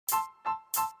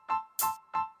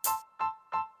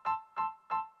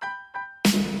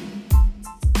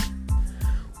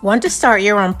Want to start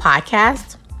your own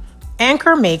podcast?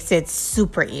 Anchor makes it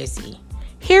super easy.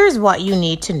 Here's what you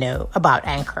need to know about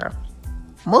Anchor.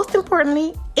 Most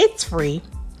importantly, it's free.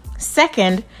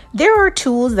 Second, there are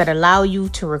tools that allow you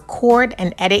to record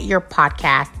and edit your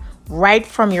podcast right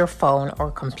from your phone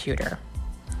or computer.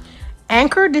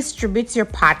 Anchor distributes your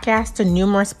podcast to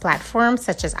numerous platforms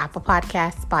such as Apple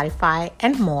Podcasts, Spotify,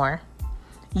 and more.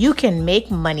 You can make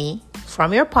money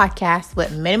from your podcast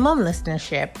with minimum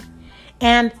listenership,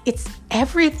 and it's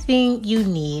everything you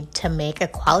need to make a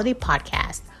quality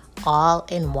podcast all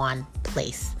in one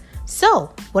place.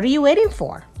 So, what are you waiting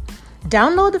for?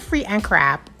 Download the free Anchor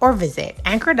app or visit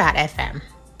anchor.fm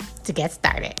to get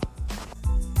started.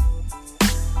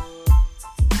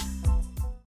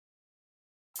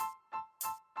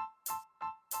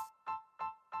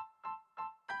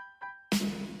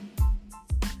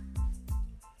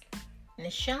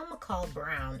 Nichelle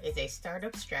McCall-Browne is a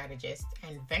startup strategist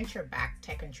and venture-backed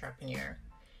tech entrepreneur.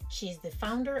 She's the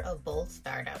founder of Bold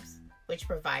Startups, which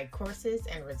provide courses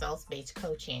and results-based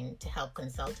coaching to help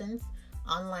consultants,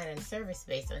 online and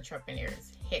service-based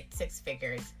entrepreneurs hit six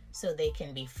figures so they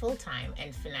can be full-time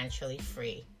and financially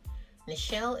free.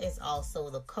 Nichelle is also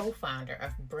the co-founder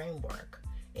of Brainwork,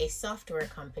 a software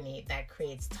company that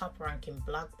creates top-ranking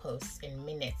blog posts in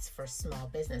minutes for small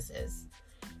businesses.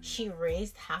 She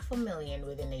raised $500,000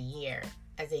 within a year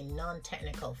as a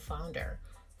non-technical founder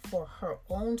for her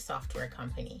own software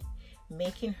company,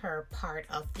 making her part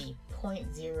of the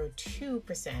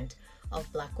 0.02%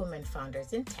 of Black women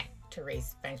founders in tech to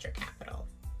raise venture capital.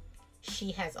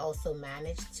 She has also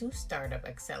managed 2 startup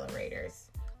accelerators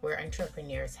where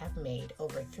entrepreneurs have made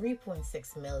over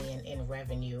 $3.6 million in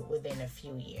revenue within a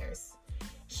few years.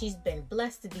 She's been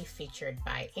blessed to be featured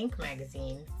by Inc.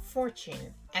 magazine,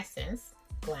 Fortune, Essence,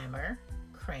 Glamour,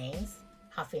 Cranes,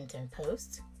 Huffington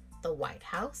Post, The White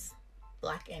House,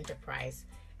 Black Enterprise,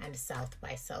 and South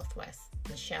by Southwest.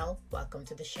 Nichelle, welcome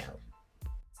to the show.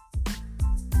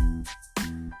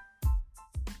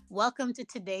 Welcome to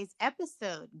today's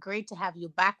episode. Great to have you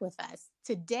back with us.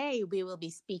 Today, we will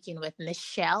be speaking with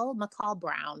Nichelle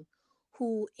McCall-Browne,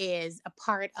 who is a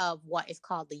part of what is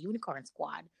called the Unicorn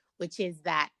Squad, which is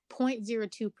that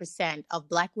 0.02% of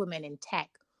Black women in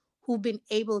tech who've been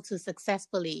able to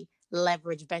successfully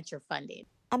leverage venture funding.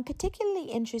 I'm particularly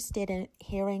interested in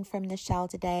hearing from Nichelle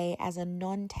today as a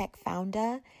non-tech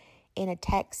founder in a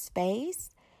tech space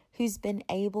who's been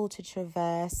able to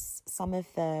traverse some of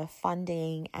the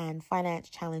funding and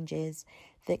finance challenges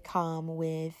that come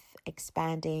with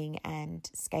expanding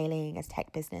and scaling a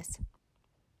tech business.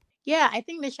 Yeah, I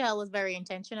think Nichelle was very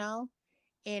intentional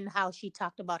in how she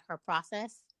talked about her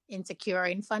process in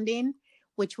securing funding,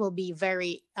 which will be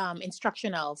very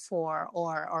instructional for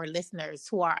our listeners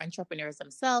who are entrepreneurs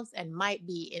themselves and might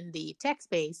be in the tech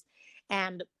space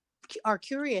and are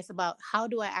curious about how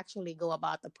do I actually go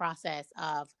about the process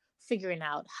of figuring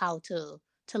out how to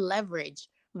leverage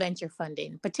venture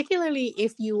funding, particularly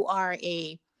if you are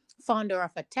a founder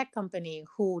of a tech company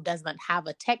who does not have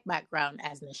a tech background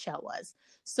as Nichelle was.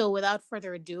 So without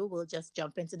further ado, we'll just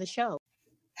jump into the show.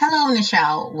 Hello,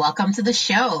 Nichelle. Welcome to the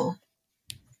show.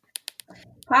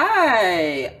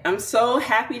 Hi, I'm so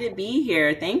happy to be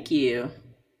here. Thank you.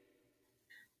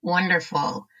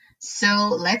 Wonderful.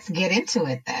 So let's get into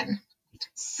it then.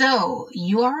 So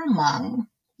you are among,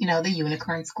 the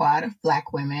Unicorn Squad of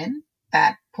Black women,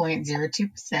 that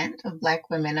 0.02% of Black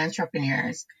women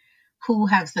entrepreneurs who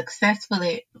have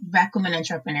Black women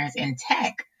entrepreneurs in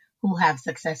tech who have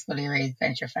successfully raised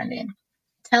venture funding.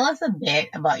 Tell us a bit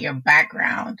about your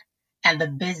background and the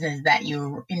business that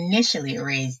you initially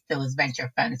raised those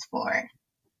venture funds for.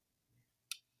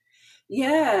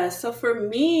 Yeah, so for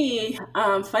me,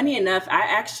 funny enough, I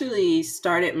actually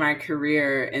started my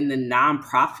career in the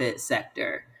nonprofit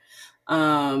sector.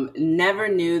 Never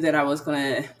knew that I was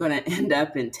gonna end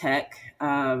up in tech.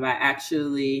 I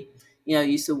actually,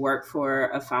 used to work for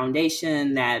a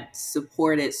foundation that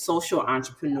supported social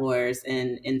entrepreneurs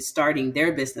in starting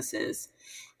their businesses.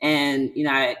 And,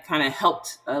 I kind of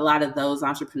helped a lot of those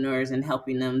entrepreneurs in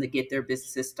helping them to get their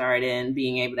businesses started and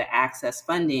being able to access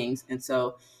fundings. And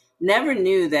so never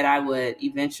knew that I would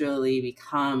eventually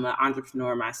become an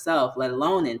entrepreneur myself, let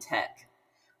alone in tech.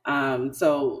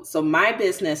 So my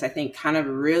business, I think, kind of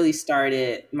really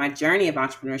started, my journey of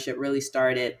entrepreneurship really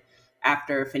started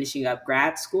after finishing up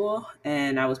grad school.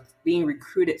 And I was being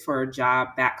recruited for a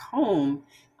job back home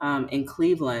in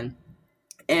Cleveland.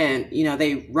 And,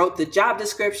 they wrote the job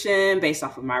description based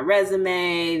off of my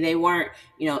resume. They weren't,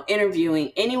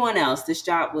 interviewing anyone else. This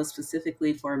job was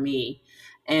specifically for me.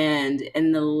 And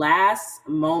in the last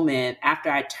moment,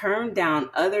 after I turned down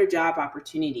other job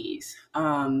opportunities,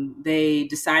 they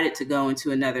decided to go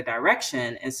into another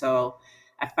direction. And so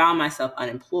I found myself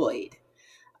unemployed.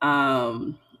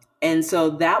 And so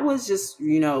that was just,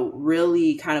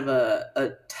 really kind of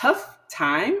a tough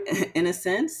time in a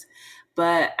sense.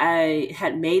 But I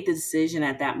had made the decision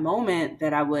at that moment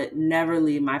that I would never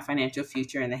leave my financial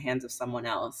future in the hands of someone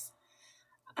else.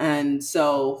 And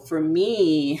so for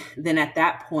me, then at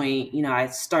that point, I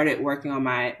started working on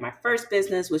my first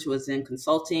business, which was in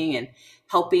consulting and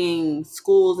helping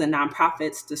schools and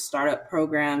nonprofits to start up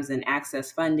programs and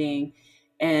access funding.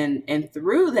 And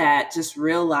through that, just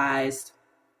realized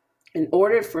in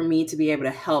order for me to be able to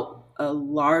help a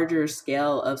larger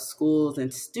scale of schools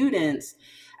and students,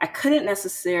 I couldn't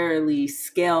necessarily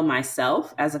scale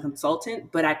myself as a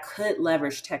consultant, but I could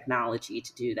leverage technology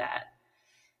to do that.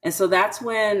 And so that's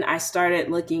when I started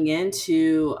looking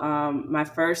into my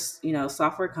first,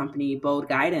 software company, Bold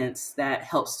Guidance, that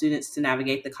helps students to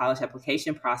navigate the college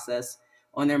application process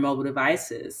on their mobile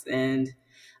devices. And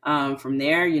from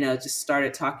there, just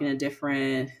started talking to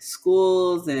different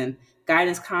schools and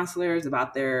guidance counselors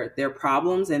about their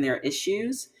problems and their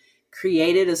issues,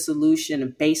 created a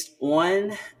solution based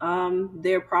on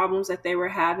their problems that they were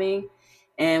having,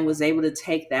 and was able to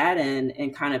take that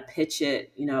and kind of pitch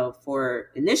it, for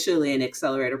initially an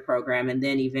accelerator program, and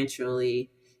then eventually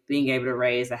being able to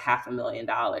raise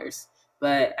 $500,000.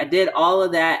 But I did all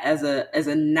of that as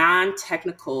a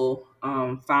non-technical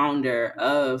founder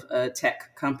of a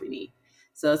tech company.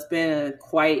 So it's been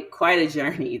quite a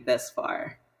journey thus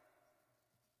far.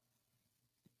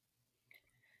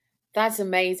 That's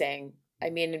amazing. I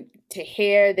mean, to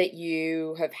hear that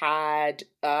you have had,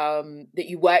 that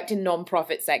you worked in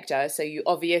nonprofit sector, so you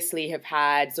obviously have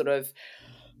had sort of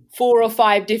 4 or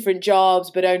 5 different jobs,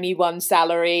 but only one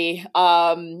salary.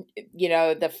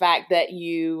 The fact that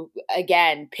you,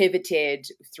 again, pivoted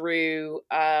through,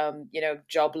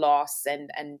 job loss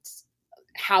and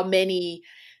how many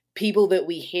people that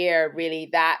we hear really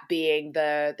that being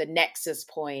the nexus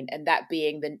point, and that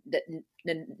being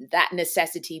that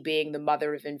necessity being the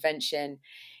mother of invention,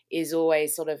 is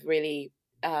always sort of really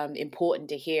important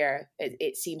to hear.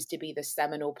 It seems to be the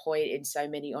seminal point in so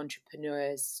many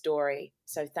entrepreneurs' story.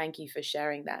 So thank you for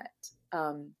sharing that.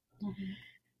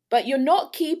 But you're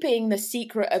not keeping the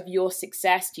secret of your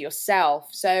success to yourself.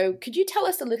 So could you tell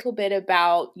us a little bit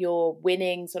about your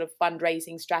winning sort of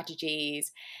fundraising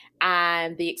strategies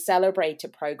and the accelerator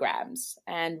programs,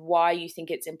 and why you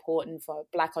think it's important for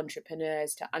Black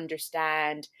entrepreneurs to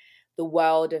understand the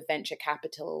world of venture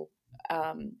capital,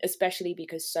 especially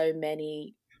because so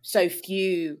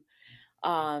few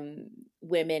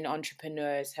women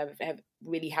entrepreneurs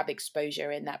have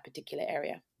exposure in that particular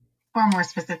area? Or more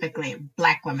specifically,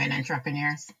 Black women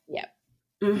entrepreneurs. Yeah.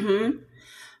 Mm-hmm.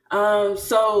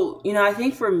 So, I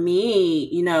think for me,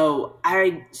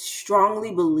 I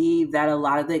strongly believe that a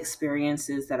lot of the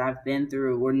experiences that I've been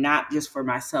through were not just for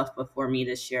myself, but for me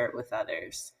to share it with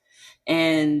others.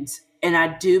 And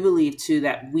I do believe too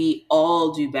that we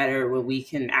all do better when we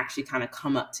can actually kind of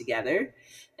come up together.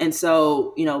 And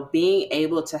so, being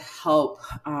able to help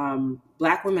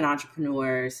Black women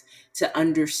entrepreneurs to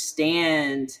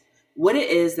understand what it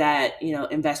is that,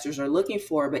 investors are looking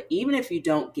for. But even if you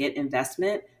don't get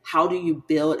investment, how do you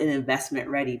build an investment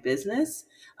ready business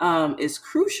is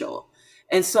crucial.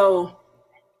 And so,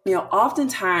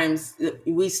 oftentimes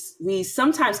we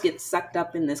sometimes get sucked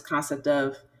up in this concept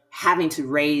of having to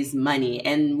raise money,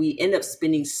 and we end up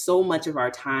spending so much of our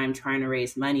time trying to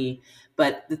raise money.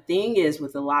 But the thing is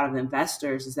with a lot of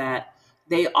investors is that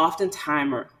they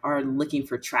oftentimes are looking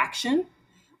for traction.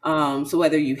 So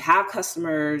whether you have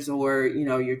customers or,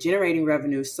 you're generating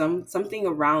revenue, something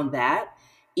around that,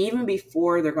 even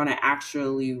before they're going to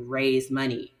actually raise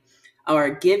money or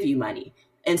give you money.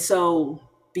 And so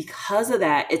because of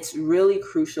that, it's really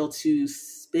crucial to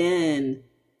spend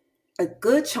a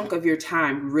good chunk of your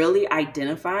time really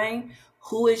identifying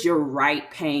who is your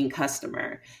right paying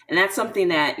customer. And that's something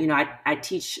that, I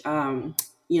teach,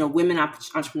 women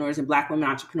entrepreneurs and Black women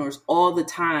entrepreneurs all the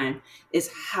time,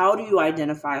 is how do you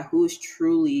identify who is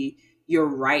truly your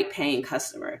right paying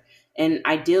customer? And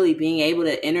ideally being able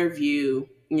to interview,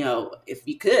 if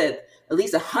you could, at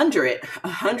least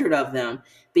 100 of them,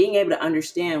 being able to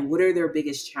understand what are their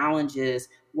biggest challenges,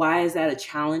 why is that a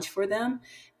challenge for them,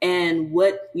 and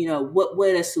what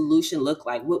would a solution look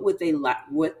like? What would they like?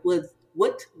 What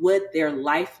would their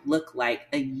life look like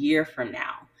a year from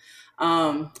now?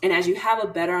 And as you have a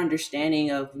better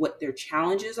understanding of what their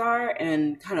challenges are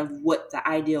and kind of what the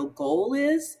ideal goal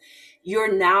is,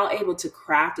 you're now able to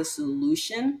craft a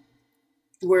solution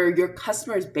where your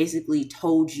customers basically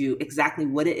told you exactly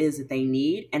what it is that they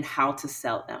need and how to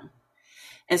sell them.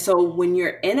 And so when you're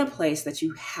in a place that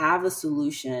you have a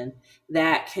solution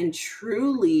that can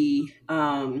truly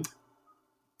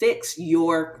fix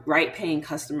your right paying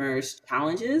customers'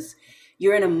 challenges,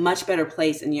 you're in a much better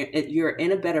place, and you're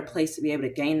in a better place to be able to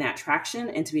gain that traction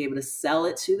and to be able to sell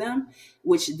it to them,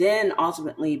 which then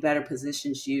ultimately better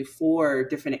positions you for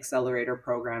different accelerator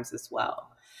programs as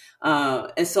well.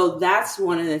 And so that's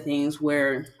one of the things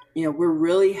where, we're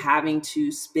really having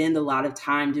to spend a lot of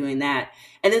time doing that.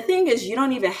 And the thing is, you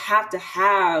don't even have to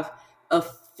have a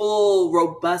full,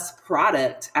 robust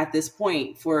product at this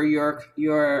point for your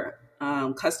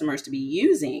customers to be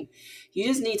using. You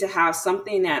just need to have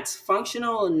something that's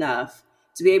functional enough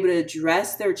to be able to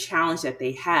address their challenge that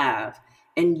they have,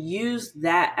 and use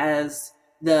that as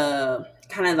the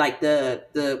kind of like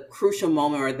the crucial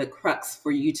moment or the crux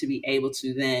for you to be able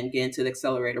to then get into the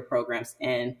accelerator programs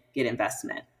and get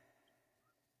investment.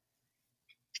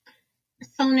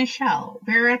 So, Nichelle,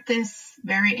 we're at this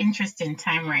very interesting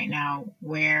time right now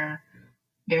where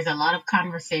there's a lot of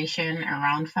conversation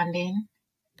around funding,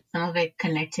 some of it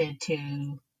connected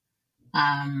to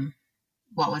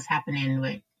what was happening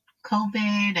with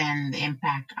COVID and the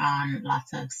impact on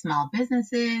lots of small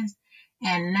businesses,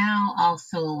 and now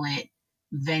also with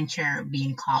venture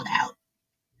being called out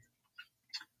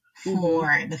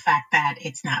for the fact that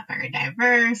it's not very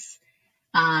diverse.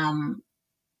 A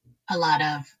lot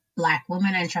of Black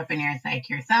women entrepreneurs like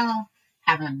yourself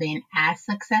haven't been as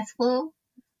successful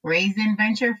raising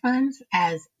venture funds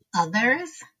as others.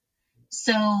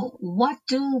 So, what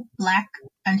do Black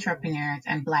entrepreneurs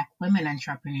and Black women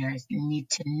entrepreneurs need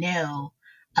to know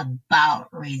about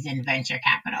raising venture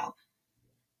capital?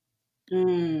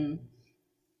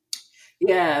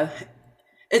 Yeah.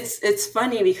 It's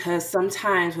funny because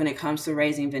sometimes when it comes to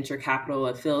raising venture capital,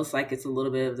 it feels like it's a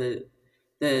little bit of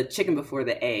the chicken before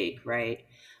the egg, right?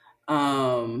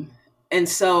 And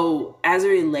so as it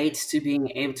relates to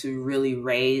being able to really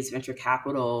raise venture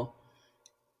capital,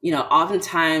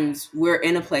 oftentimes we're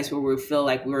in a place where we feel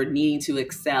like we're needing to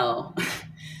excel,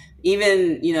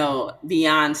 even,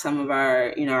 beyond some of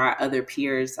our, our other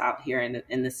peers out here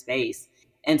in the space.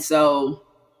 And so,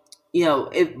 a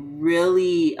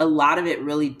lot of it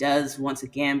really does once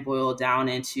again boil down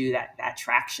into that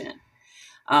traction.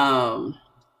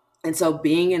 And so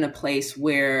being in a place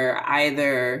where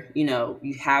either,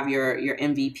 you have your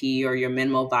MVP or your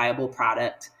minimal viable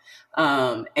product,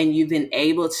 and you've been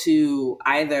able to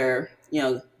either,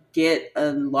 get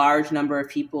a large number of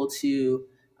people to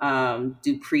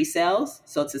do pre-sales,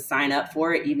 so to sign up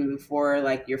for it even before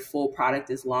like your full product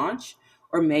is launched,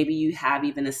 or maybe you have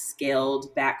even a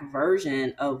scaled back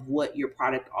version of what your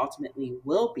product ultimately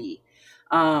will be.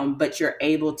 But you're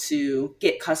able to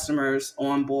get customers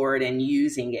on board and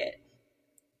using it,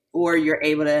 or you're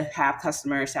able to have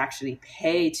customers actually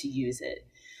pay to use it.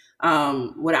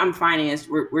 What I'm finding is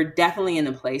we're definitely in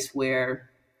a place where,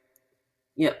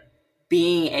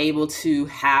 being able to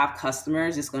have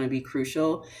customers is going to be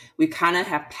crucial. We kind of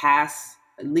have passed,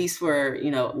 at least for,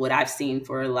 what I've seen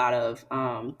for a lot of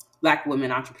Black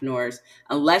women entrepreneurs,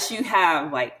 unless you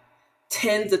have like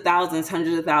tens of thousands,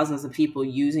 hundreds of thousands of people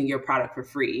using your product for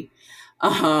free.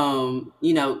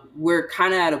 We're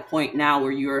kind of at a point now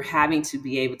where you're having to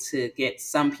be able to get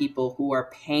some people who are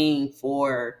paying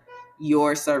for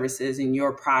your services and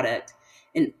your product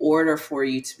in order for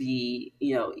you to be,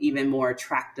 even more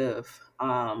attractive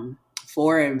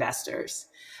for investors.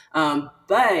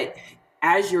 But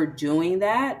as you're doing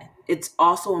that, it's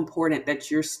also important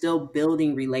that you're still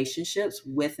building relationships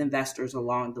with investors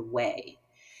along the way.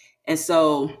 And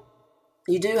so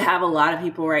you do have a lot of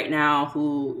people right now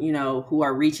who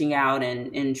are reaching out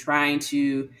and trying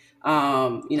to,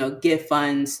 give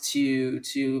funds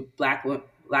to Black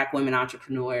women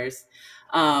entrepreneurs.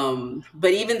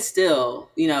 But even still,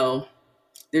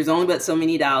 there's only but so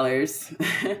many dollars.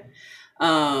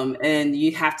 And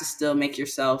you have to still make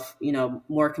yourself,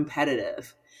 more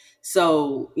competitive.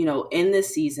 So, in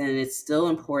this season, it's still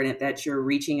important that you're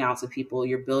reaching out to people,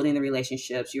 you're building the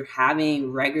relationships, you're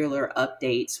having regular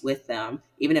updates with them.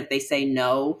 Even if they say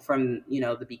no from,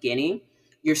 the beginning,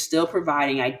 you're still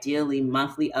providing ideally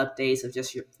monthly updates of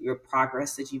just your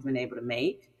progress that you've been able to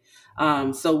make.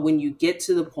 So when you get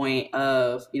to the point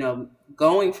of,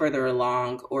 going further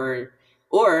along, or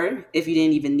if you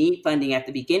didn't even need funding at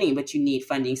the beginning, but you need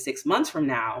funding 6 months from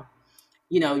now,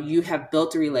 you have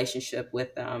built a relationship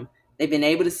with them. They've been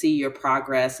able to see your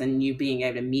progress and you being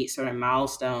able to meet certain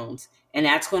milestones. And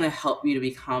that's going to help you to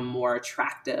become more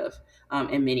attractive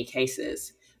in many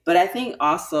cases. But I think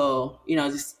also,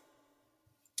 just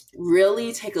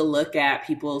really take a look at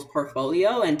people's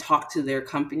portfolio and talk to their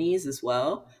companies as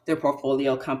well, their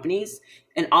portfolio companies,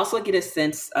 and also get a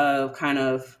sense of kind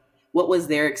of what was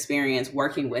their experience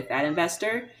working with that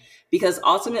investor. Because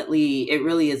ultimately, it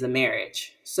really is a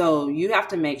marriage. So you have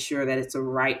to make sure that it's a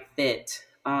right fit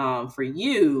for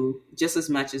you just as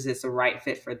much as it's a right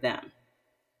fit for them.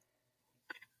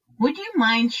 Would you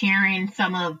mind sharing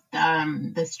some of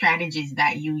the strategies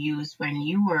that you used when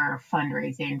you were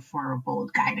fundraising for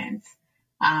Bold Guidance?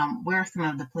 Where are some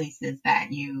of the places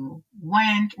that you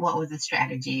went? What was the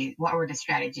strategy? What were the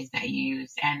strategies that you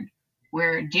used? And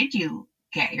where did you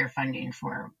get your funding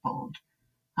for Bold,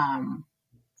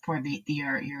 for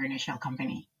your initial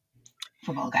company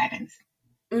for Bold Guidance?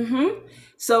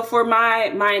 So for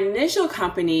my initial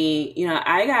company,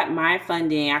 I got my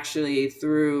funding actually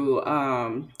through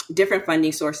different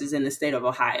funding sources in the state of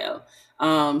Ohio.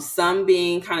 Some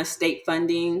being kind of state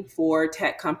funding for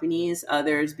tech companies,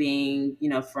 others being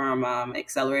from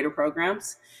accelerator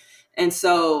programs. And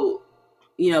so,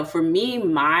 for me,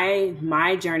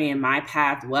 my journey and my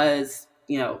path was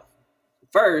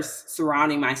first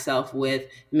surrounding myself with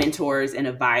mentors and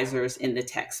advisors in the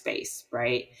tech space,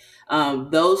 right?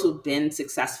 Those who've been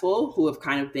successful, who have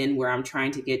kind of been where I'm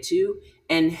trying to get to,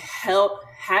 and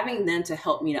having them to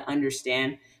help me to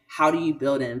understand how do you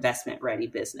build an investment ready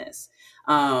business.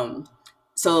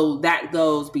 So that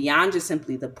goes beyond just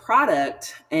simply the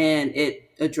product and it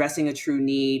addressing a true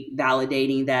need,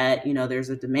 validating that there's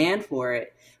a demand for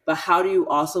it, but how do you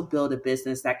also build a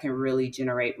business that can really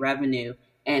generate revenue,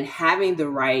 and having the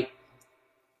right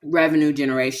revenue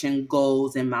generation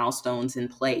goals and milestones in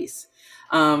place.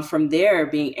 From there,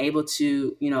 being able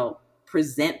to,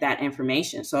 present that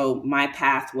information. So my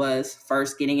path was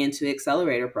first getting into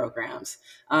accelerator programs.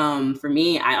 For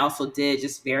me, I also did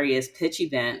just various pitch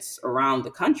events around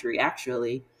the country,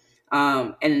 actually.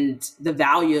 And the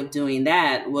value of doing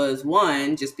that was,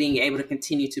 one, just being able to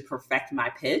continue to perfect my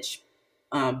pitch,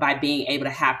 by being able to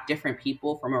have different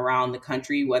people from around the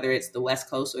country, whether it's the West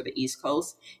Coast or the East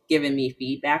Coast, giving me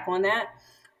feedback on that.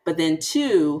 But then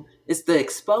two, it's the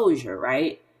exposure,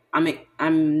 right?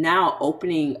 I'm now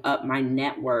opening up my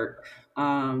network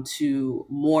to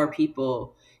more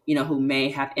people, who may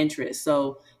have interest.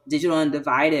 So Digital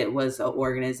Undivided was an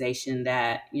organization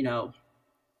that,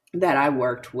 that I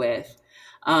worked with.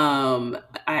 I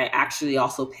actually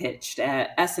also pitched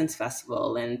at Essence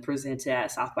Festival and presented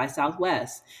at South by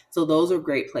Southwest. So those are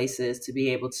great places to be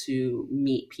able to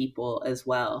meet people as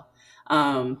well.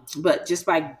 But just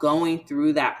by going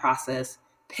through that process,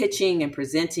 pitching and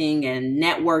presenting and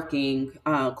networking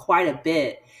quite a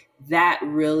bit, that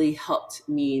really helped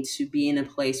me to be in a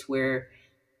place where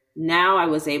now I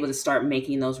was able to start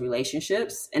making those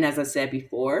relationships. And as I said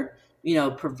before,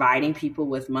 providing people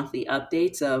with monthly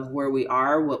updates of where we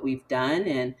are, what we've done,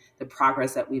 and the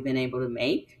progress that we've been able to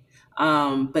make.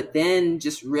 But then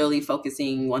just really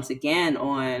focusing once again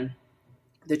on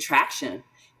the traction,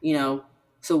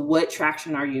 so what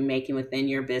traction are you making within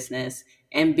your business,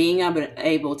 and being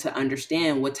able to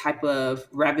understand what type of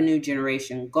revenue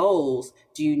generation goals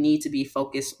do you need to be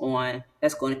focused on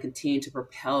that's going to continue to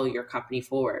propel your company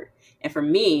forward. And for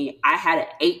me, I had an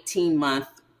 18-month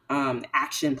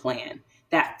action plan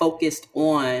that focused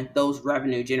on those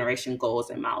revenue generation goals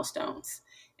and milestones.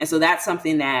 And so that's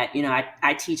something that,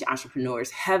 I teach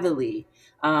entrepreneurs heavily,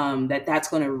 that's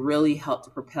going to really help to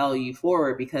propel you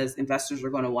forward, because investors are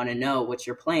going to want to know what's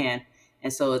your plan.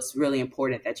 And so it's really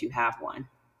important that you have one.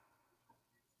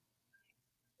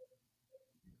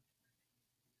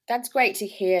 That's great to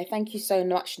hear. Thank you so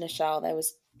much, Nichelle. There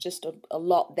was just a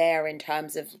lot there in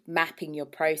terms of mapping your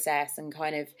process and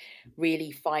kind of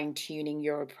really fine-tuning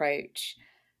your approach.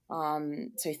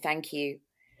 So thank you.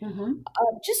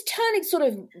 Just turning, sort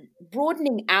of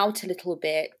broadening out a little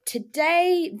bit.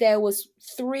 Today, there was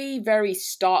 3 very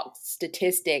stark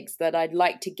statistics that I'd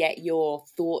like to get your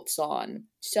thoughts on.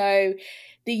 So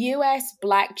the US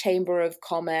Black Chamber of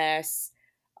Commerce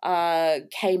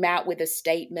came out with a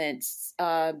statement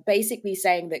basically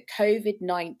saying that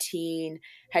COVID-19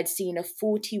 had seen a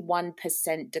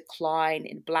 41% decline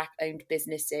in Black-owned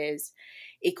businesses,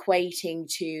 equating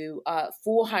to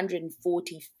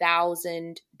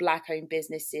 440,000 Black-owned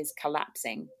businesses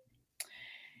collapsing.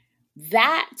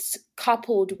 That,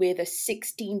 coupled with a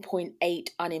 16.8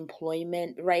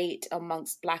 unemployment rate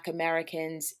amongst Black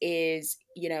Americans, is,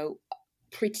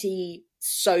 pretty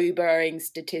sobering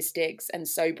statistics, and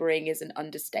sobering is an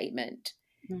understatement.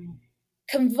 Mm.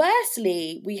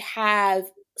 Conversely, we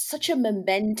have such a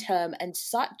momentum and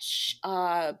such,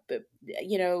 power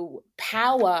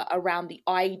around the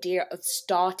idea of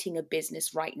starting a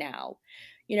business right now.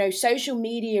 Social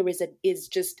media is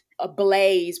just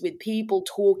ablaze with people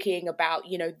talking about,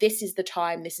 this is the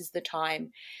time, this is the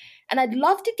time. And I'd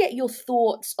love to get your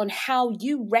thoughts on how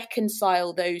you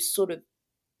reconcile those sort of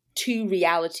two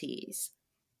realities.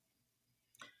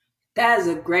 That is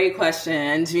a great question.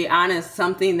 And to be honest,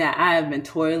 something that I have been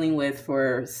toiling with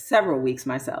for several weeks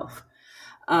myself.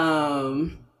 I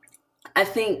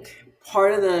think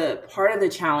part of the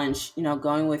challenge,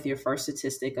 going with your first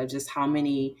statistic of just how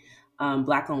many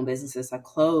Black-owned businesses have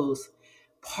closed,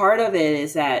 part of it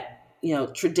is that,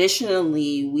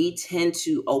 traditionally we tend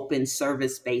to open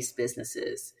service-based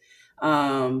businesses.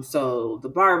 So the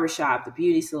barbershop, the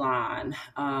beauty salon,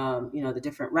 the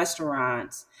different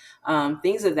restaurants,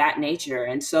 things of that nature.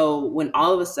 And so when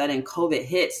all of a sudden COVID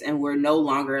hits and we're no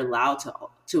longer allowed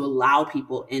to allow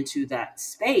people into that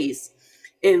space,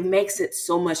 it makes it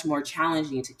so much more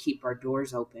challenging to keep our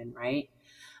doors open, right?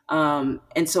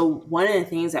 And so one of the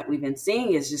things that we've been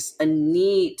seeing is just a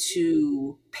need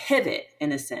to pivot,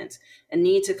 in a sense, a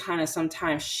need to kind of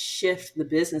sometimes shift the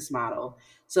business model.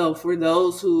 So for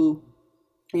those who,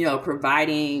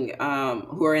 providing,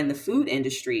 who are in the food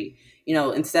industry,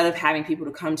 instead of having people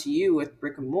to come to you with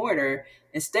brick and mortar,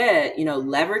 instead,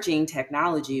 leveraging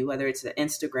technology, whether it's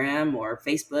Instagram or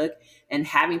Facebook, and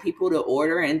having people to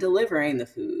order and delivering the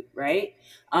food, right?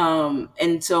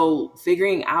 And so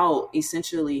figuring out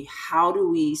essentially how do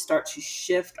we start to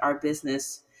shift our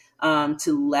business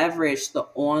to leverage the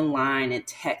online and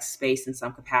tech space in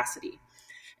some capacity.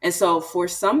 And so for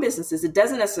some businesses, it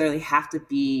doesn't necessarily have to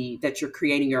be that you're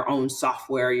creating your own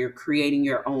software, you're creating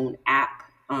your own app,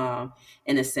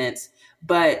 in a sense,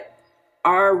 but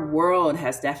our world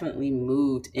has definitely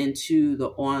moved into the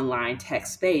online tech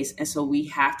space. And so we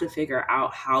have to figure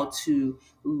out how to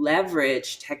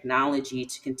leverage technology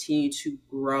to continue to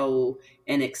grow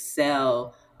and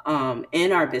excel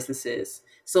in our businesses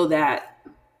so that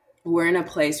we're in a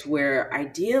place where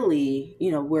ideally,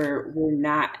 we're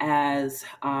not as,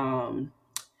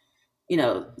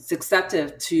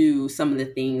 susceptible to some of the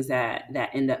things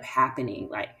that end up happening.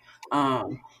 Like,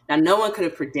 now no one could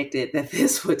have predicted that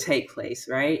this would take place,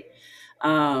 right?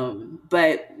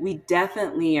 But we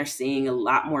definitely are seeing a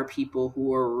lot more people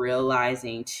who are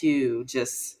realizing too,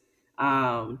 just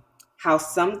how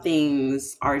some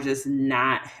things are just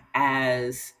not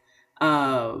as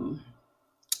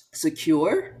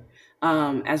secure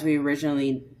as we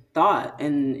originally thought.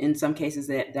 And in some cases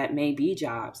that may be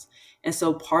jobs. And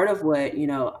so part of what,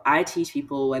 I teach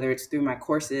people, whether it's through my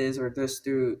courses or just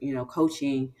through,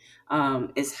 coaching,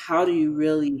 is how do you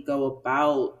really go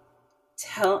about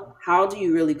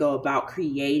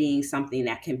creating something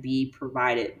that can be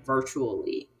provided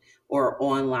virtually or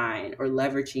online or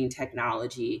leveraging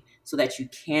technology so that you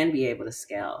can be able to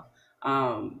scale.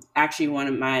 Actually, one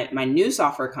of my new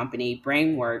software company,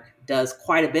 Brainwork, does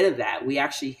quite a bit of that. We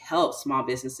actually help small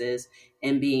businesses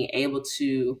in being able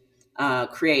to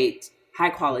create high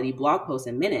quality blog posts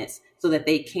in minutes so that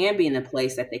they can be in a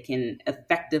place that they can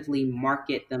effectively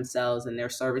market themselves and their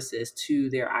services to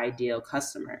their ideal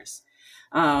customers.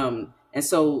 And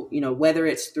so, whether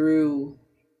it's through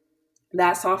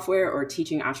that software or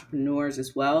teaching entrepreneurs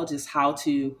as well, just how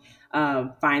to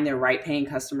find their right paying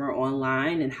customer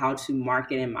online and how to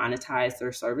market and monetize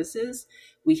their services,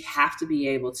 we have to be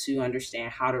able to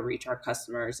understand how to reach our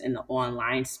customers in the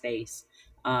online space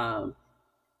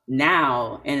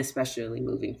now and especially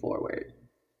moving forward.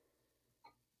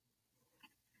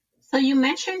 So you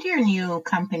mentioned your new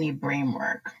company,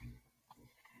 Brainwork.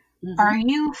 Mm-hmm. Are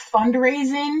you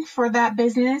fundraising for that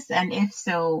business? And if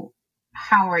so,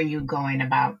 how are you going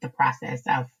about the process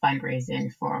of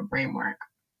fundraising for Brainwork?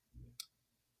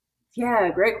 Yeah,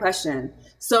 great question.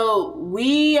 So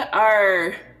we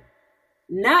are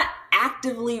not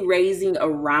actively raising a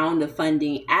round of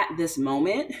funding at this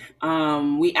moment.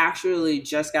 We actually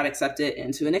just got accepted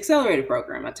into an accelerator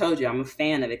program. I told you I'm a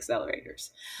fan of accelerators.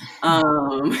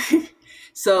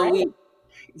 So right.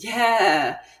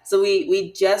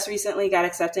 we just recently got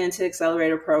accepted into the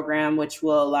accelerator program, which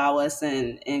will allow us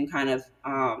in kind of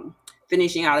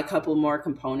finishing out a couple more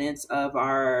components of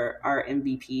our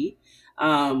MVP,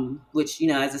 which,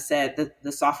 as I said,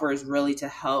 the software is really to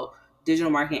help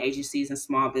digital marketing agencies and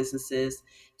small businesses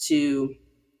to,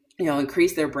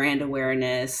 increase their brand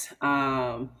awareness,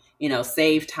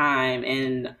 save time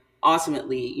and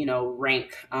ultimately,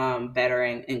 rank better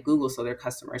in Google so their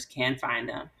customers can find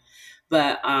them.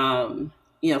 But,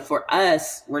 for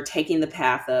us, we're taking the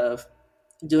path of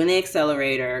doing the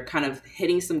accelerator, kind of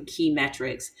hitting some key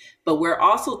metrics, but we're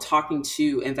also talking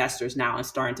to investors now and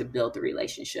starting to build the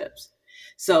relationships.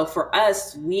 So for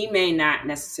us, we may not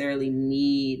necessarily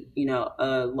need,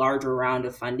 a larger round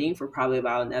of funding for probably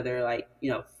about another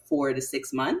 4 to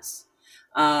 6 months.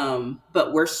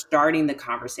 But we're starting the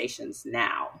conversations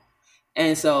now.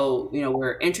 And so,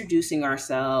 we're introducing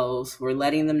ourselves, we're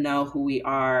letting them know who we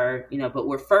are, but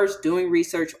we're first doing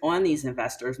research on these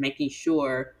investors, making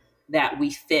sure that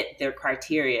we fit their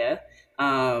criteria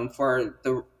for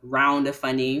the round of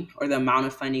funding or the amount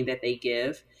of funding that they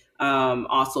give.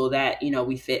 Also that,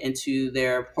 we fit into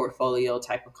their portfolio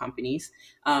type of companies.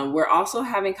 We're also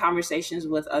having conversations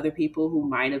with other people who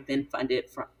might have been funded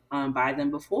by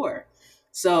them before.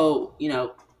 So,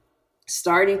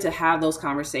 starting to have those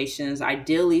conversations,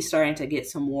 ideally starting to get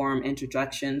some warm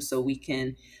introductions so we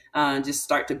can just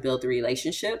start to build the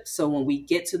relationship. So when we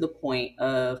get to the point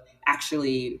of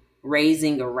actually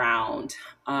raising a round,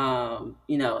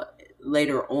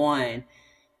 later on,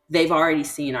 they've already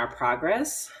seen our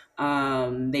progress.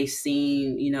 They've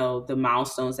seen, the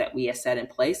milestones that we have set in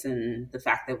place and the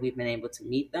fact that we've been able to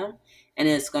meet them. And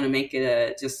it's going to make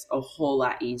it just a whole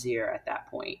lot easier at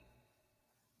that point.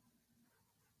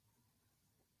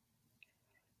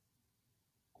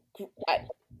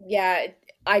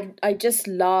 I just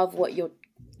love what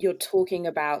you're talking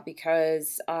about,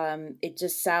 because it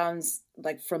just sounds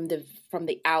like from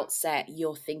the outset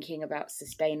you're thinking about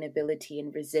sustainability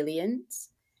and resilience.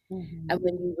 Mm-hmm. And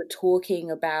when you were talking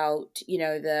about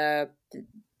the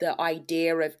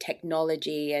idea of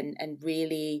technology and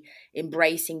really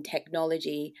embracing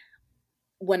technology,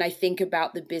 when I think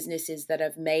about the businesses that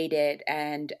have made it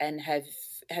and have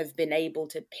been able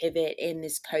to pivot in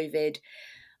this COVID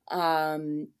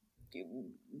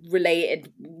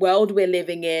related world we're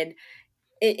living in,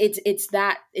 it's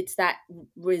that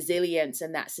resilience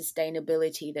and that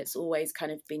sustainability that's always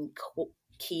kind of been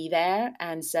key there.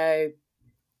 And so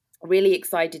really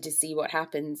excited to see what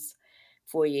happens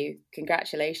for you.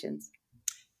 Congratulations.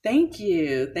 Thank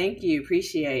you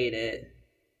appreciate it.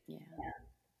 Yeah.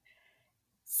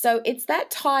 So it's that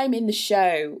time in the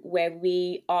show where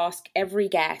we ask every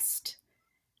guest,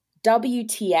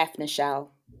 WTF, Nichelle,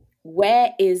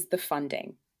 where is the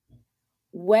funding?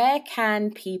 Where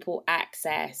can people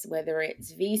access, whether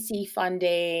it's VC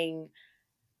funding,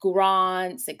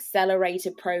 grants,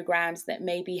 accelerator programs that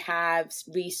maybe have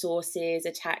resources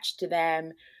attached to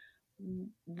them?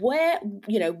 Where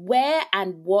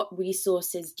and what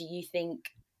resources do you think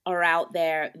are out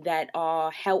there that are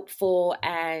helpful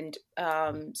and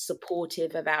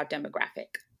supportive of our demographic?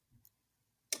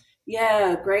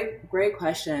 Yeah, great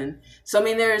question. So, I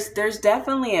mean, there's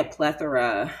definitely a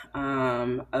plethora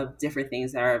of different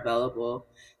things that are available.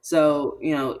 So,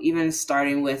 even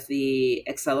starting with the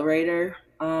accelerator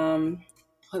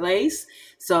place.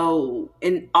 So,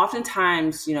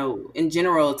 oftentimes, in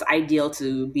general, it's ideal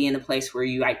to be in a place where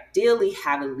you ideally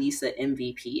have at least an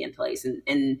MVP in place.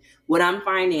 And what I'm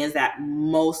finding is that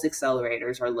most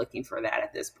accelerators are looking for that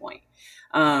at this point.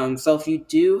 So if you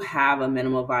do have a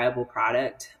minimal viable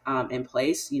product in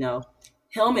place,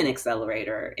 Hillman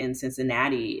Accelerator in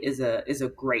Cincinnati is a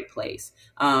great place.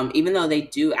 Even though they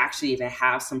do actually even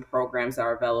have some programs that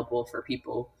are available for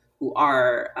people who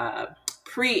are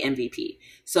pre-MVP.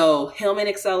 So Hillman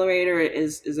Accelerator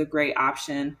is a great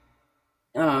option.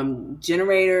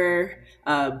 Generator,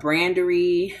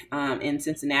 Brandery in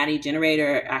Cincinnati.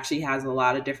 Generator actually has a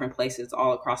lot of different places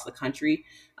all across the country,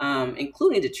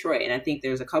 including Detroit. And I think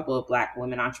there's a couple of Black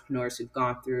women entrepreneurs who've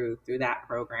gone through that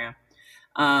program.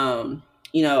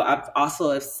 I've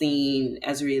also have seen,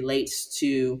 as it relates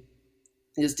to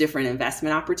just different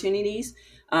investment opportunities,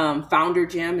 Founder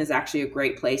Gym is actually a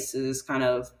great place to just kind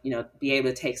of, be able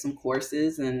to take some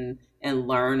courses and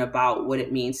learn about what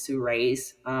it means to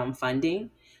raise funding.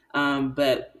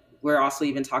 But we're also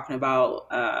even talking about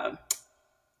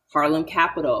Harlem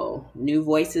Capital. New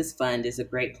Voices Fund is a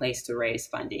great place to raise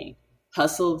funding.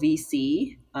 Hustle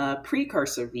VC,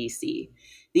 Precursor VC.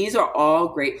 These are all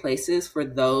great places for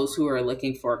those who are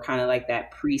looking for kind of like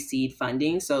that pre-seed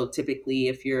funding. So typically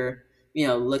if you're,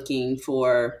 looking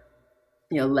for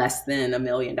less than $1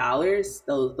 million,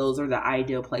 those are the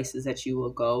ideal places that you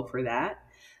will go for that.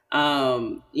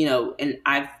 And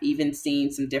I've even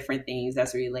seen some different things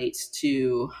as it relates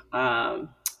to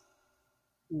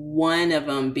one of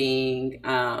them being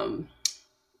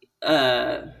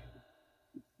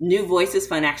New Voices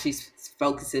Fund actually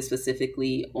focuses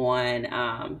specifically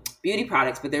on beauty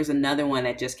products, but there's another one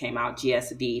that just came out,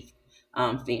 GSV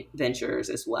Ventures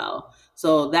as well.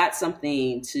 So that's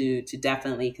something to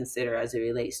definitely consider as it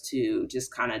relates to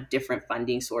just kind of different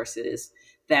funding sources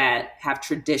that have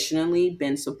traditionally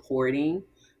been supporting,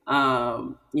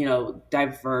 diverse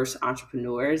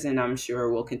entrepreneurs, and I'm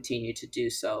sure will continue to do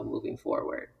so moving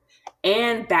forward.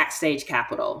 and Backstage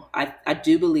Capital. I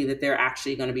do believe that they're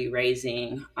actually going to be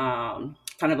raising kind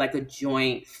of like a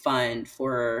joint fund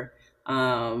for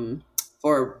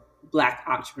Black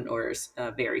entrepreneurs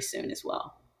very soon as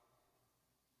well.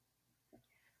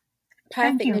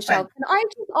 Perfect, Nichelle. Can I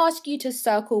just ask you to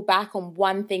circle back on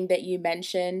one thing that you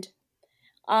mentioned?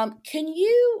 Can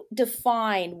you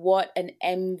define what an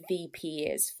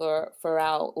MVP is for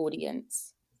our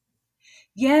audience?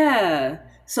 Yeah.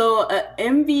 So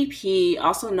MVP,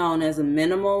 also known as a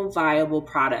minimal viable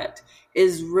product,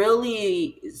 is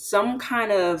really some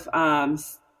kind of product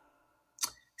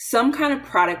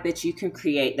that you can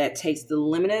create that takes the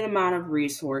limited amount of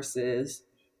resources,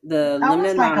 the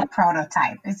limited amount of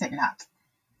prototype, is it not?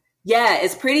 Yeah,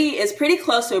 it's pretty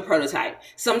close to a prototype.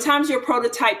 Sometimes your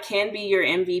prototype can be your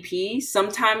MVP.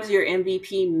 Sometimes your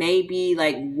MVP may be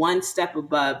like one step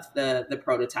above the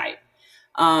prototype.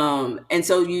 And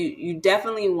so you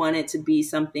definitely want it to be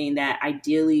something that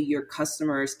ideally your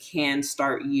customers can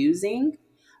start using,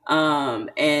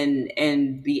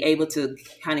 and be able to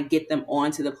kind of get them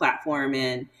onto the platform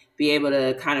and be able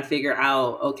to kind of figure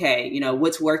out, okay, you know,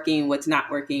 what's working, what's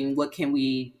not working, what can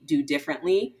we do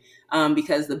differently?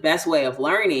 Because the best way of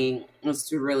learning is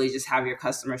to really just have your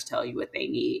customers tell you what they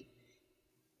need.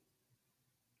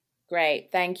 Great.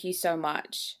 Thank you so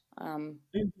much.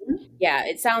 Yeah,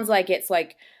 it sounds like it's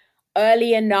like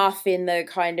early enough in the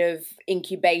kind of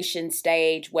incubation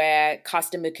stage where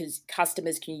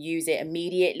customers can use it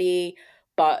immediately,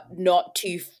 but not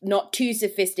too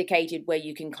sophisticated where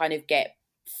you can kind of get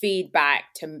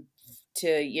feedback to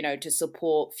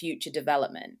support future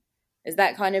development. Is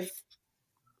that kind of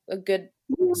a good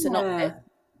synopsis?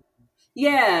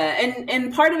 Yeah.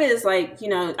 And part of it is like, you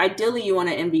know, ideally you want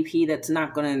an MVP that's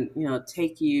not going to, you know,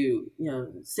 take you,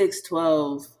 6,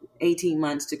 12, 18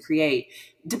 months to create,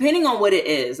 depending on what it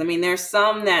is. I mean, there's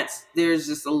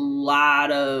just a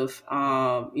lot of,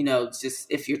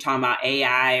 just if you're talking about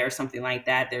AI or something like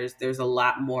that, there's a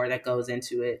lot more that goes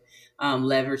into it,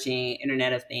 leveraging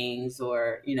Internet of Things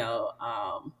or,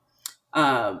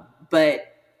 but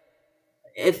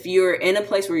if you're in a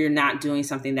place where you're not doing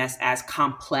something that's as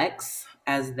complex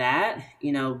as that,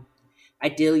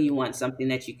 ideally you want something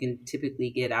that you can typically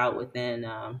get out within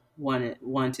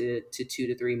 1 to 2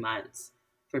 to 3 months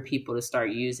for people to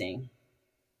start using.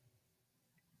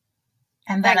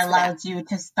 And that allows you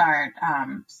to start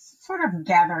sort of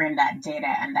gathering that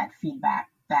data and that feedback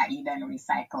that you then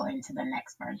recycle into the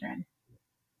next version.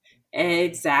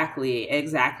 Exactly.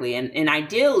 And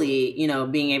ideally,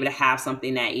 being able to have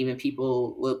something that even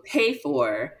people will pay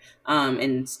for,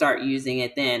 and start using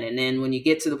it then. And then when you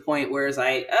get to the point where it's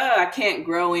like, oh, I can't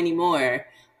grow anymore.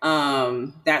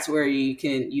 That's where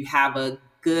you have a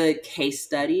good case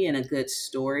study and a good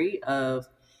story of,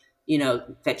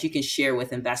 that you can share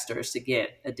with investors to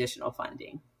get additional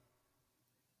funding.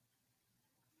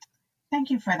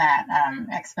 Thank you for that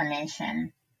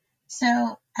explanation.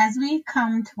 So as we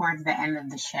come towards the end of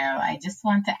the show, I just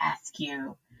want to ask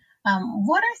you,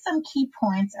 what are some key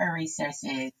points or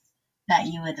resources that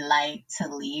you would like to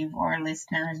leave our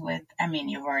listeners with? I mean,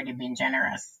 you've already been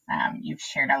generous. You've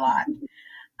shared a lot.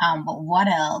 But what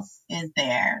else is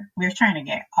there? We're trying to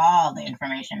get all the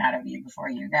information out of you before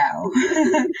you go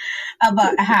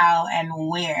about how and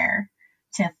where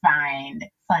to find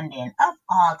funding of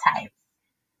all types.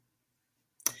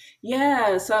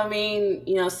 Yeah, so I mean,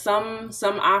 some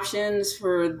options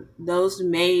for those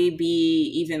may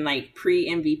be even like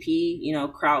pre-MVP.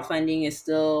 Crowdfunding is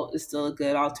still a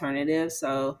good alternative.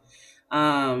 So,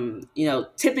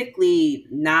 typically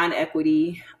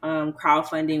non-equity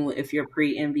crowdfunding if you're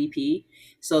pre-MVP.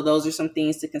 So those are some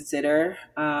things to consider.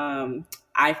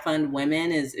 I Fund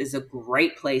Women is a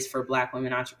great place for Black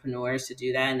women entrepreneurs to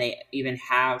do that, and they even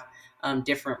have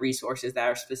different resources that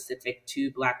are specific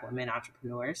to Black women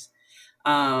entrepreneurs.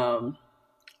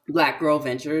 Black Girl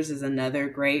Ventures is another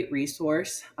great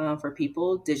resource for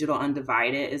people. Digital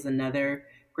Undivided is another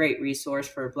great resource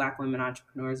for Black women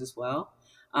entrepreneurs as well.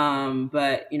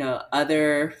 But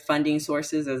other funding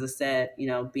sources, as I said,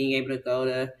 being able to go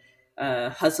to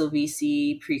Hustle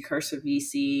VC, Precursor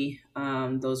VC,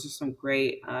 those are some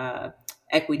great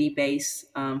equity-based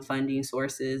funding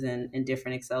sources and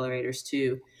different accelerators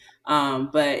too.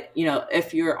 But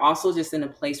if you're also just in a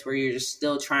place where you're just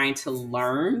still trying to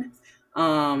learn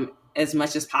as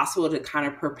much as possible to kind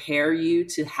of prepare you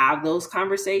to have those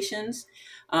conversations,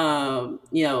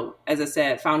 as I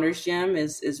said, Founders Gym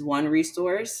is one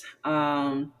resource.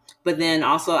 But then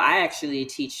also I actually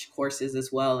teach courses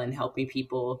as well in helping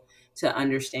people to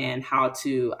understand how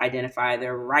to identify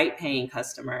their right paying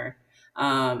customer,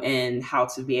 and how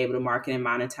to be able to market and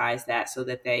monetize that so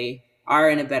that they are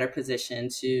in a better position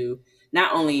to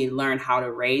not only learn how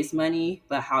to raise money,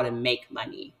 but how to make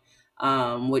money,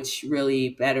 which really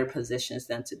better positions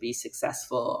them to be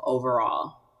successful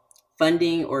overall,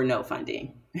 funding or no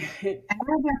funding. And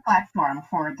where's your platform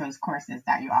for those courses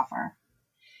that you offer?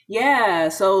 Yeah,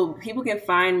 so people can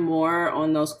find more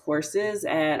on those courses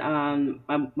at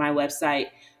my website,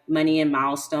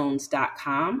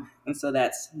 moneyandmilestones.com. And so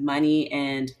that's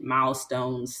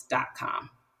moneyandmilestones.com.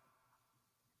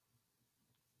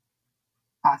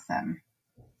 Awesome.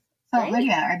 So, Great.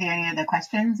 Lydia, are there any other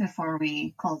questions before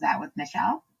we close out with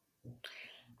Nichelle?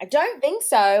 I don't think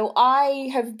so. I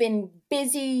have been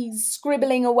busy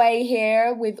scribbling away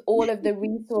here with all of the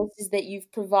resources that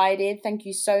you've provided. Thank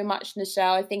you so much,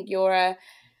 Nichelle. I think you're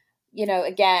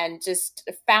again, just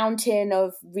a fountain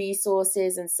of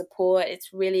resources and support.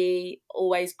 It's really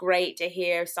always great to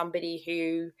hear somebody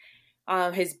who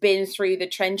has been through the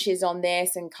trenches on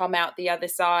this and come out the other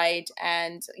side.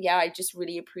 And yeah, I just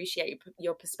really appreciate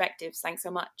your perspectives. Thanks so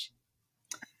much.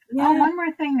 Yeah. Oh, one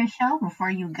more thing, Nichelle, before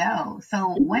you go.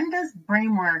 So when does do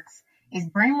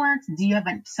you have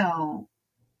so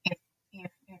if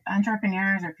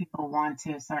entrepreneurs or people want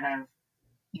to sort of,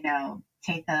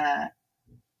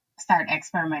 start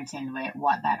experimenting with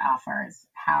what that offers,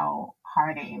 how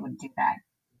hard it would do that?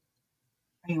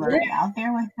 Are you already out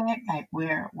there with it? Like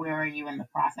where are you in the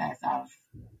process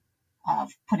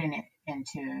of putting it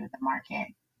into the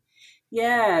market?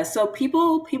 Yeah, so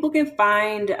people can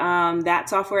find that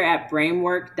software at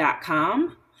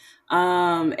brainwork.com.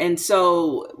 And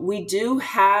so we do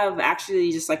have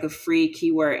actually just like a free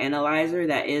keyword analyzer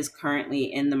that is currently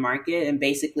in the market. And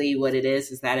basically what it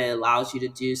is that it allows you to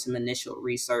do some initial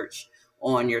research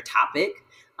on your topic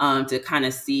to kind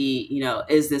of see,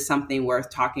 is this something worth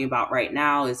talking about right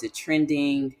now? Is it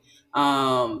trending?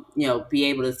 Be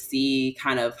able to see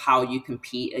kind of how you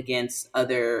compete against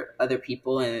other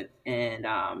people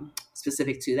and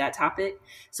specific to that topic.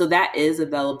 So that is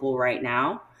available right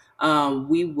now.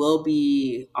 We will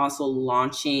be also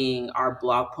launching our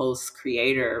blog post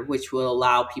creator, which will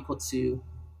allow people to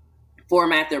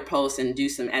format their posts and do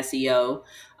some SEO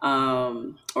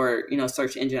or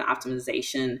search engine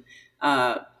optimization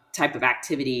type of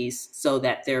activities so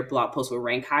that their blog posts will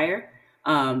rank higher.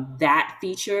 That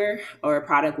feature or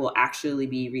product will actually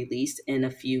be released in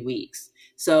a few weeks.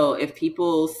 So if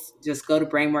people just go to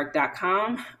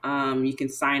brainwork.com, you can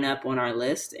sign up on our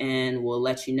list and we'll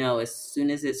let you know as soon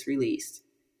as it's released.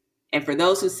 And for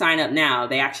those who sign up now,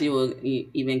 they actually will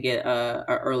even get a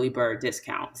early bird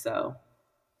discount. So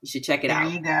you should check it out.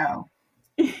 There you go.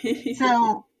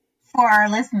 So for our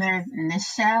listeners,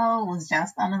 Nichelle was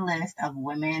just on the list of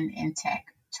women in tech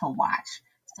to watch.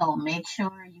 So make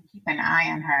sure you keep an eye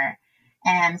on her.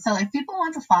 And so if people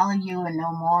want to follow you and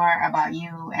know more about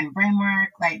you and Brainwork,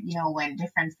 when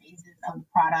different phases of the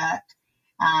product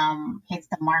hits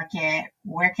the market,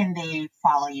 where can they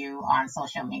follow you on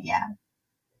social media?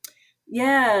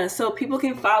 Yeah, so people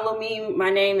can follow me. My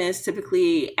name is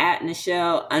typically at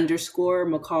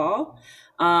Nichelle_McCall.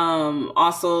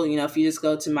 Also, if you just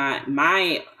go to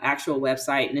my actual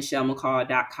website,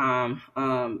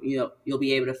 NichelleMcCall.com, you'll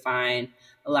be able to find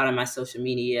a lot of my social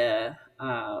media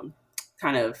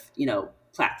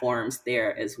platforms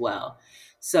there as well.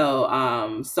 So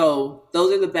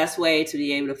those are the best way to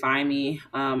be able to find me.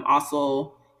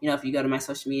 Also, if you go to my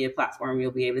social media platform, you'll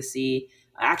be able to see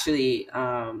actually,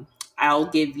 I'll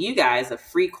give you guys a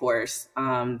free course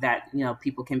that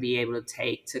people can be able to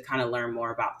take to kind of learn more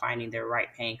about finding their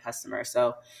right paying customer.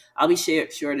 So I'll be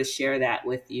sure to share that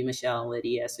with you, Michelle and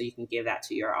Lydia, so you can give that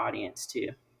to your audience too.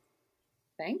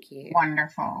 Thank you.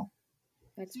 Wonderful.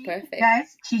 That's perfect.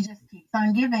 Guys, she just keeps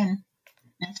on giving.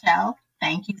 Nichelle,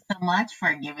 thank you so much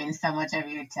for giving so much of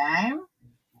your time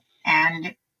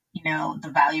and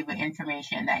the valuable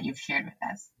information that you've shared with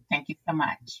us. Thank you so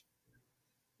much.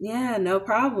 Yeah, no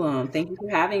problem. Thank you for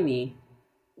having me.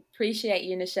 Appreciate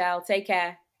you, Nichelle. Take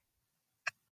care.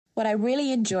 What I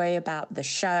really enjoy about the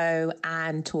show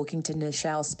and talking to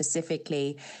Nichelle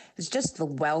specifically is just the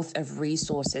wealth of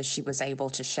resources she was able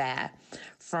to share,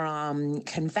 from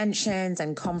conventions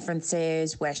and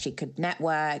conferences where she could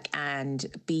network and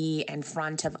be in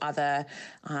front of other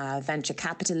venture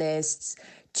capitalists,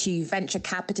 to venture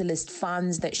capitalist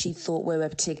funds that she thought were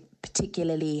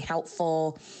particularly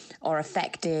helpful or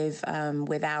effective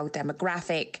with our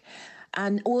demographic.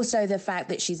 And also the fact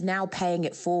that she's now paying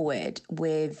it forward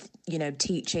with,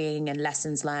 teaching and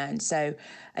lessons learned. So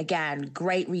again,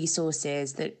 great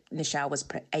resources that Nichelle was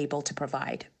able to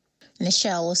provide.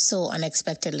 Nichelle was so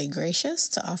unexpectedly gracious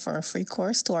to offer a free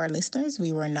course to our listeners.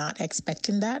 We were not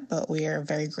expecting that, but we are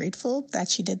very grateful that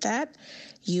she did that.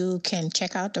 You can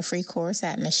check out the free course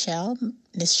at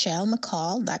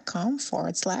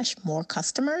NichelleMcCall.com/more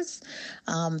customers.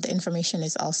 The information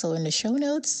is also in the show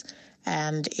notes.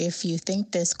 And if you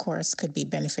think this course could be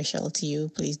beneficial to you,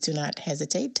 please do not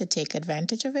hesitate to take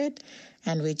advantage of it.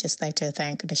 And we'd just like to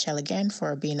thank Nichelle again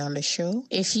for being on the show.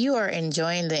 If you are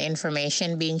enjoying the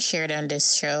information being shared on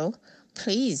this show,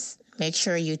 please make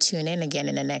sure you tune in again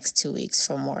in the next 2 weeks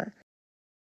for more.